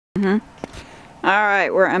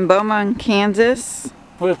Alright, we're in Beaumont, Kansas.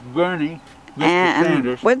 With Bernie, Mr. And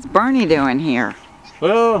Sanders. what's Bernie doing here?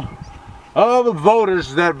 Well, all the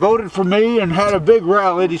voters that voted for me and had a big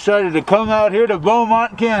rally decided to come out here to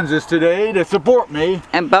Beaumont, Kansas today to support me.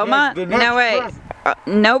 And Beaumont? No, wait.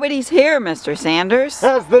 Nobody's here, Mr. Sanders.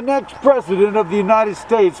 As the next president of the United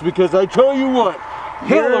States, because I tell you what,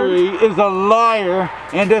 Hillary is a liar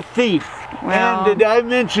and a thief. Well, and did I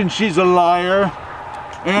mention she's a liar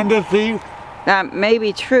and a thief? That may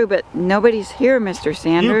be true, but nobody's here, Mr.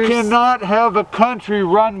 Sanders. You cannot have a country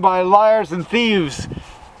run by liars and thieves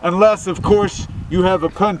unless, of course, you have a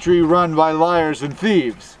country run by liars and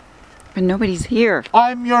thieves. But nobody's here.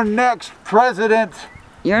 I'm your next president.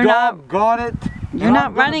 You're not. Doggone it. You're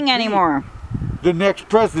not running anymore. The next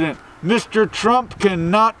president. Mr. Trump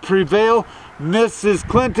cannot prevail. Mrs.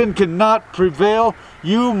 Clinton cannot prevail.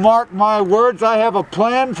 You mark my words, I have a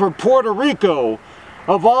plan for Puerto Rico.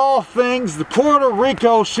 Of all things, Puerto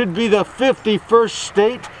Rico should be the 51st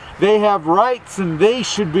state. They have rights and they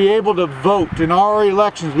should be able to vote in our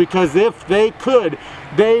elections, because if they could,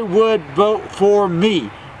 they would vote for me,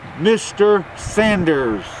 Mr.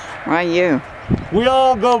 Sanders. Why you? We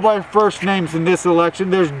all go by first names in this election.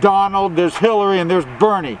 There's Donald, there's Hillary, and there's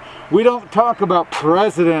Bernie. We don't talk about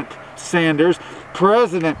President Sanders,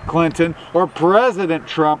 President Clinton, or President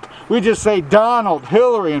Trump. We just say Donald,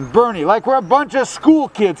 Hillary, and Bernie like we're a bunch of school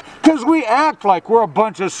kids, because we act like we're a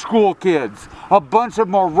bunch of school kids. A bunch of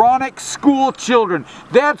moronic school children.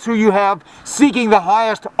 That's who you have seeking the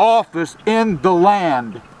highest office in the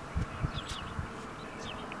land.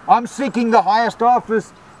 I'm seeking the highest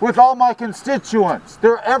office with all my constituents.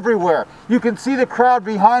 They're everywhere. You can see the crowd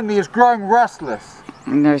behind me is growing restless.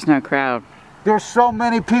 And there's no crowd. There's so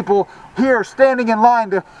many people here standing in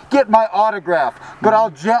line to get my autograph. But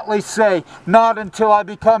I'll gently say, not until I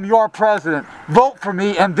become your president. Vote for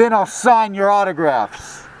me and then I'll sign your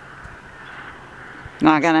autographs.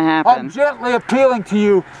 Not gonna happen. I'm gently appealing to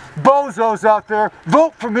you, bozos out there,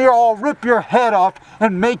 vote for me or I'll rip your head off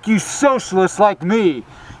and make you socialists like me.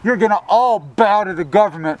 You're gonna all bow to the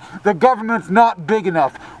government. The government's not big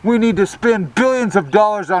enough. We need to spend billions of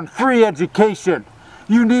dollars on free education.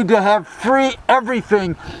 You need to have free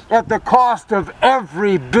everything at the cost of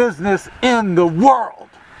every business in the world,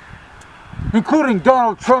 including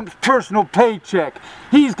Donald Trump's personal paycheck.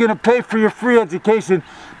 He's going to pay for your free education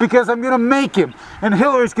because I'm going to make him. And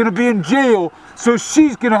Hillary's going to be in jail, so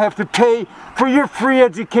she's going to have to pay for your free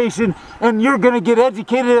education, and you're going to get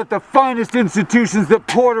educated at the finest institutions that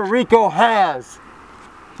Puerto Rico has.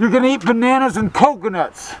 You're going to eat bananas and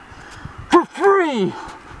coconuts for free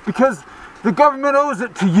because the government owes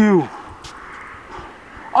it to you.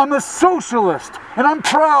 I'm a socialist, and I'm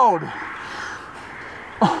proud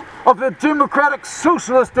of the democratic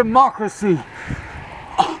socialist democracy.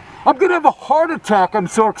 I'm gonna have a heart attack, I'm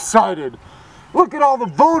so excited. Look at all the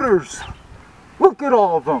voters. Look at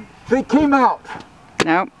all of them. They came out.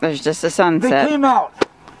 Nope, there's just a sunset. They came out.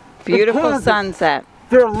 Beautiful sunset.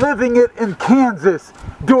 They're living it in Kansas.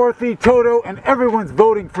 Dorothy, Toto, and everyone's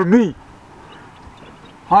voting for me.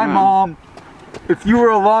 Hi, Mom. If you were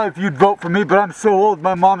alive, you'd vote for me, but I'm so old,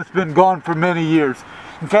 my mom has been gone for many years.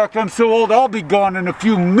 In fact, I'm so old, I'll be gone in a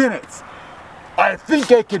few minutes. I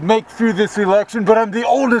think I could make through this election, but I'm the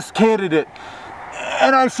oldest candidate.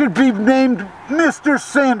 And I should be named Mr.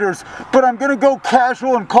 Sanders, but I'm gonna go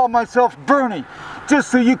casual and call myself Bernie, just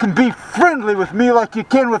so you can be friendly with me like you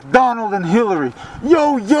can with Donald and Hillary.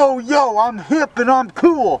 Yo, yo, yo, I'm hip and I'm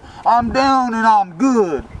cool. I'm down and I'm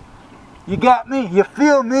good. You got me? You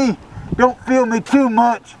feel me? Don't feel me too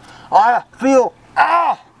much. I feel,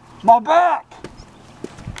 my back.